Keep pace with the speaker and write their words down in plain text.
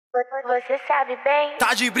Você sabe bem.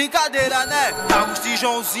 Tá de brincadeira, né? Augusto e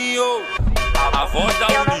Joãozinho, a voz da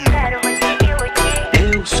Eu não União. quero te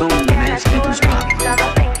iludir. Eu sou o mestre dos magos. Só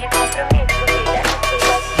não tem de compromisso, vida.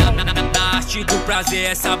 Na arte do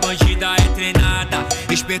prazer, essa bandida é treinada.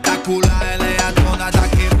 Espetacular, ela é a dona da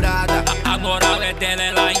quebrada. A moral é dela,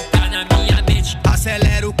 ela entra na minha mente.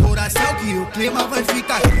 Acelera o coração que o clima vai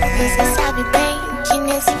ficar quente. Você sabe bem que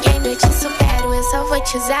nesse game eu te supero. Eu só vou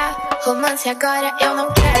te usar. Romance agora eu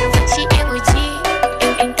não quero, vou te iludir.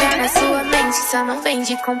 Entrar na sua mente, só não vem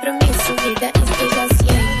de compromisso, vida, esteja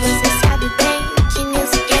ciente. Você sabe bem que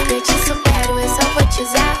nesse game eu te supero. Eu só vou te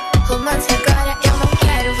usar. Romance agora eu não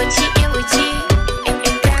quero, vou te iludir.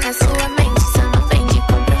 Entrar na sua mente, só não vem de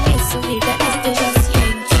compromisso, vida, esteja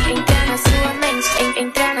ciente. Entrar na sua mente,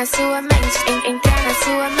 entrar na sua mente, entrar na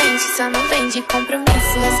sua mente, só não vem de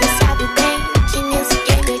compromisso. Você sabe bem que nesse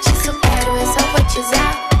game eu te supero. Eu só vou te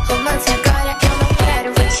usar. Romance agora eu não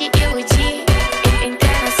quero, vou te iludir.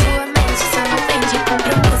 Entrar na sua mente, só não vem de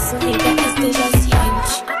compromisso, vida, esteja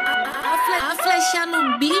ciente. A flecha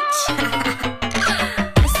no beat,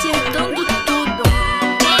 acertando tudo.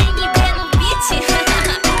 NB no beat,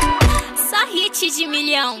 só hit de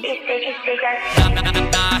milhão.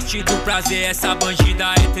 Na arte do prazer, essa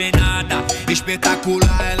bandida é treinada.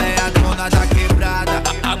 Espetacular, ela é a dona da quebrada.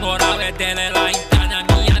 A moral é dela, ela entra na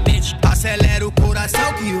minha mente. Acelera o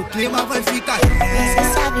coração que o clima vai ficar quente.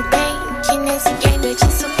 Você sabe bem que nesse game eu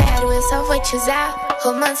te supero. Eu só vou te usar.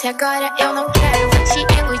 Romance agora eu não quero, vou te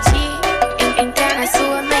iludir. Entrar na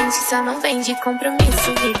sua mente, só não vem de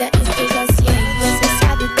compromisso, vida, esteja ciente. Você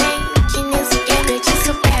sabe bem que nesse game eu te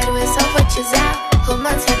supero. Eu só vou te usar.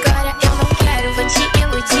 Romance agora eu não quero, vou te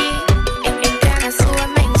iludir. Entrar na sua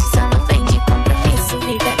mente, só não vem de compromisso,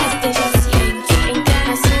 vida, esteja ciente. Entrar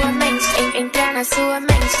na sua mente, entrar na sua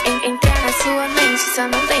mente, entrar na sua mente, só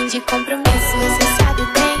não vem de compromisso. Você sabe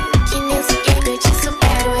bem que nesse game eu te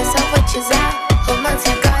supero. Eu só vou te usar. Romance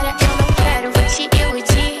agora eu não quero, vou te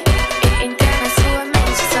iludir. Entrar na sua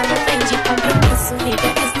mente, só não vem de compromisso, vida,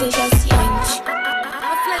 esteja ciente.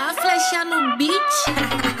 A flecha no beat,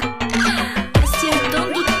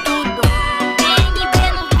 acertando tudo. NB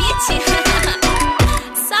no beat,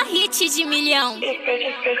 só hit de milhão.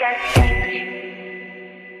 Esteja ciente.